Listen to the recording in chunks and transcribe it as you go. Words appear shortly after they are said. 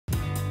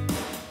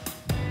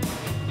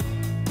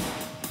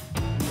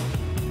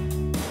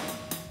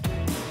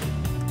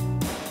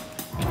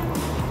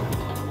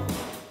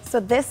So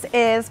this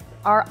is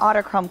our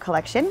autochrome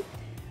collection.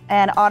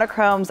 And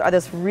autochromes are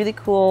this really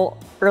cool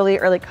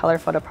early color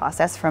photo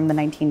process from the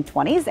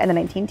 1920s and the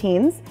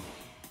 19-teens.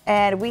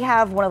 And we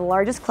have one of the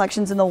largest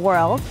collections in the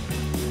world.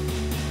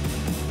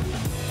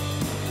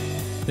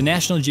 The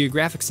National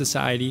Geographic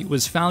Society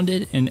was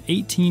founded in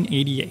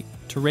 1888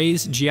 to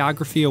raise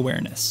geography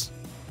awareness.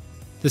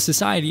 The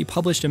Society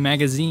published a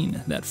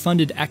magazine that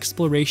funded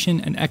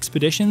exploration and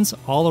expeditions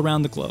all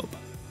around the globe.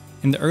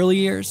 In the early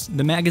years,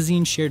 the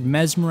magazine shared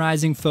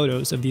mesmerizing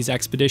photos of these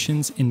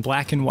expeditions in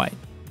black and white.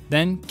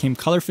 Then came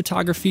color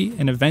photography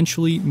and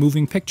eventually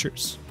moving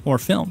pictures, or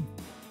film.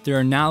 There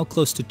are now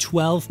close to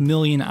 12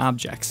 million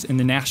objects in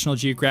the National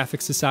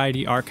Geographic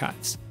Society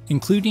archives,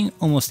 including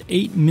almost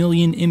 8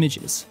 million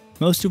images,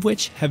 most of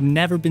which have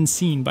never been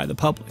seen by the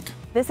public.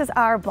 This is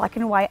our black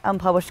and white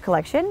unpublished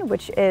collection,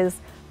 which is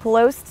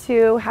close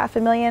to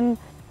 500,000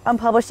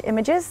 unpublished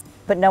images,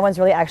 but no one's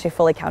really actually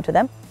fully counted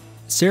them.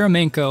 Sara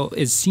Manco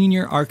is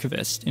Senior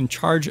Archivist in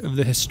charge of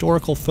the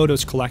Historical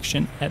Photos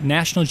Collection at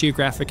National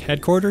Geographic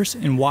headquarters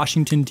in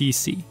Washington,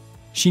 D.C.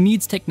 She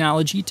needs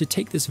technology to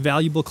take this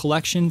valuable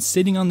collection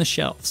sitting on the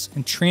shelves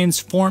and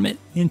transform it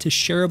into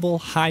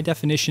shareable,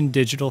 high-definition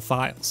digital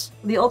files.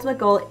 The ultimate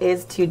goal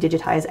is to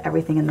digitize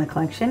everything in the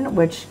collection,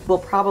 which will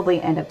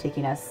probably end up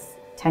taking us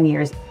 10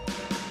 years.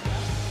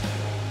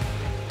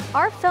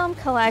 Our film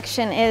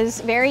collection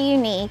is very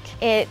unique.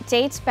 It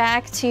dates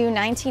back to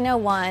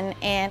 1901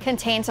 and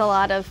contains a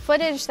lot of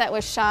footage that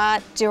was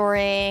shot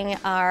during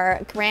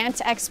our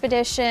grant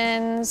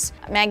expeditions,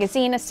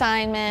 magazine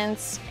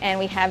assignments, and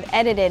we have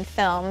edited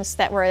films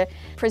that were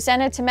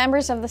presented to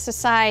members of the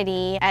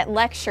Society at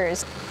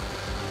lectures.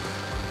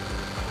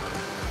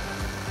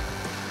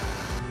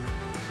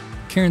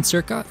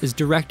 Cerka is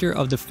Director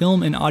of the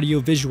Film and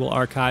Audiovisual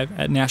Archive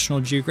at National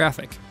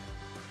Geographic.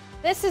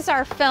 This is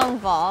our film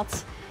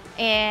vault.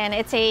 And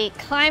it's a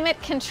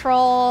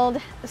climate-controlled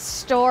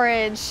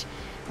storage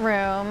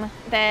room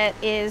that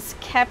is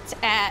kept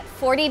at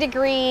 40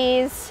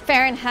 degrees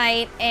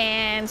Fahrenheit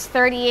and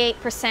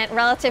 38%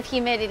 relative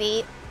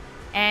humidity.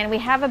 And we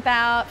have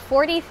about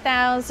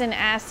 40,000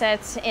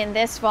 assets in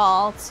this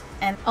vault,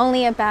 and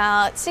only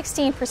about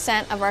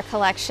 16% of our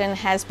collection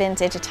has been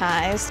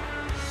digitized.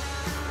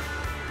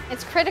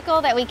 It's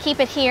critical that we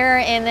keep it here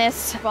in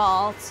this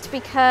vault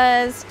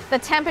because the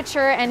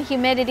temperature and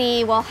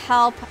humidity will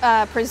help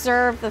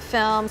preserve the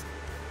film.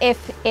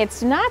 If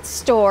it's not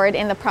stored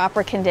in the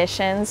proper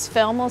conditions,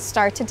 film will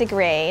start to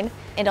degrade.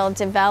 It'll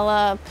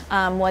develop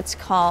what's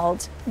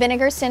called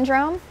vinegar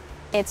syndrome.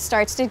 It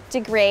starts to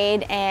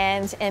degrade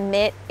and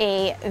emit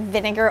a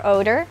vinegar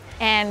odor.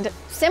 And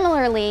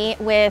similarly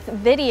with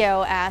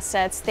video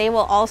assets, they will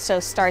also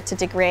start to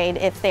degrade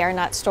if they are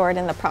not stored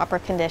in the proper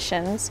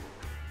conditions.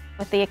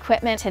 With the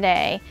equipment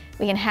today,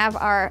 we can have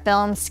our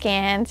film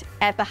scanned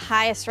at the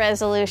highest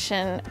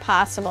resolution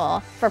possible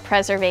for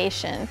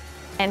preservation.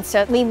 And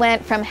so we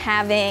went from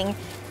having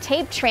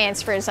tape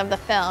transfers of the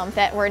film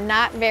that were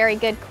not very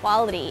good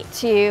quality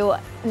to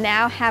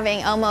now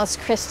having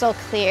almost crystal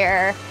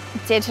clear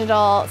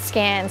digital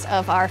scans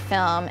of our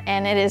film.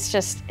 And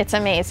it's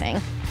amazing.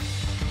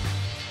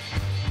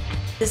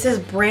 This is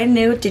brand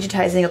new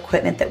digitizing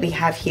equipment that we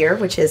have here,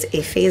 which is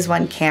a phase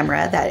 1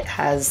 camera that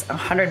has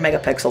 100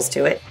 megapixels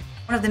to it.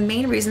 One of the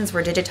main reasons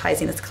we're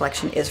digitizing this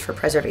collection is for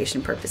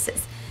preservation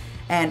purposes.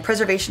 And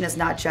preservation is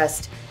not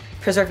just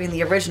preserving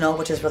the original,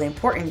 which is really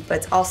important, but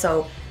it's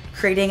also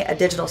creating a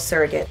digital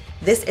surrogate.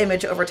 This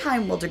image over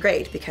time will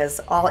degrade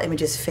because all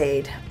images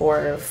fade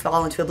or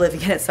fall into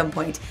oblivion at some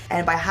point.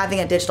 And by having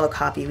a digital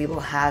copy, we will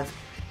have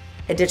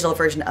a digital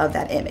version of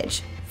that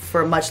image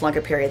for a much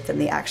longer period than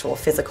the actual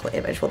physical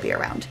image will be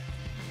around.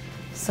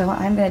 So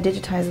I'm going to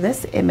digitize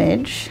this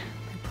image,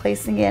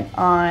 placing it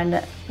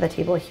on the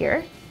table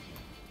here.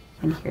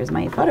 And here's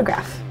my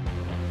photograph.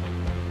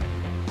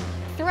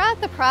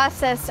 Throughout the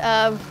process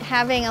of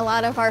having a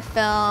lot of our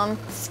film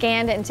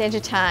scanned and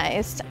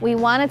digitized, we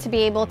wanted to be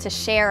able to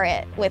share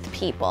it with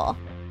people.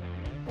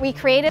 We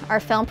created our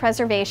film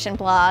preservation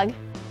blog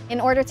in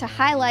order to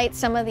highlight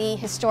some of the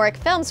historic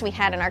films we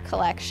had in our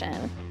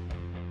collection.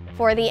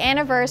 For the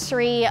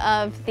anniversary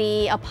of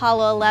the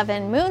Apollo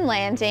 11 moon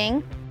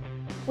landing,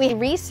 we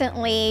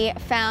recently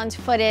found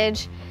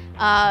footage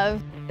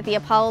of the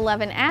Apollo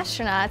 11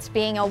 astronauts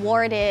being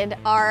awarded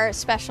our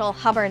special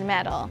Hubbard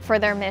Medal for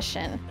their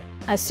mission.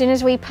 As soon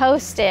as we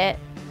post it,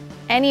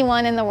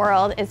 anyone in the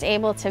world is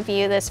able to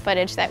view this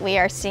footage that we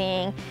are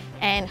seeing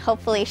and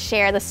hopefully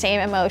share the same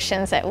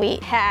emotions that we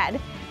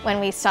had when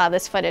we saw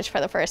this footage for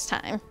the first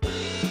time.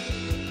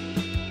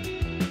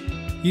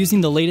 Using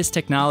the latest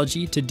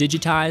technology to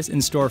digitize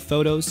and store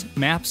photos,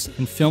 maps,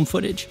 and film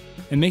footage,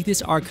 and make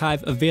this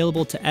archive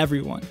available to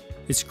everyone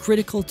is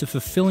critical to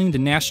fulfilling the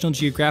National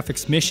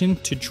Geographic's mission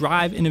to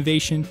drive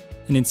innovation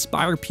and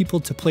inspire people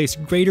to place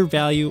greater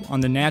value on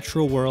the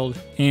natural world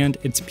and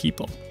its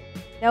people.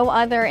 No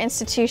other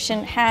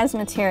institution has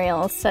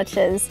materials such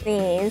as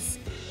these,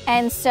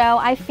 and so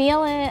I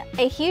feel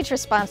a huge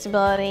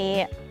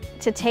responsibility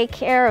to take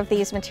care of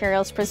these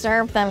materials,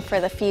 preserve them for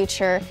the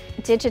future,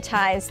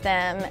 digitize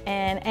them,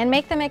 and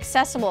make them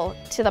accessible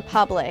to the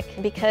public,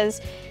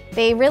 because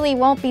they really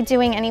won't be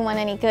doing anyone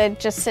any good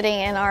just sitting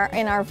in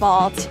our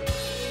vault.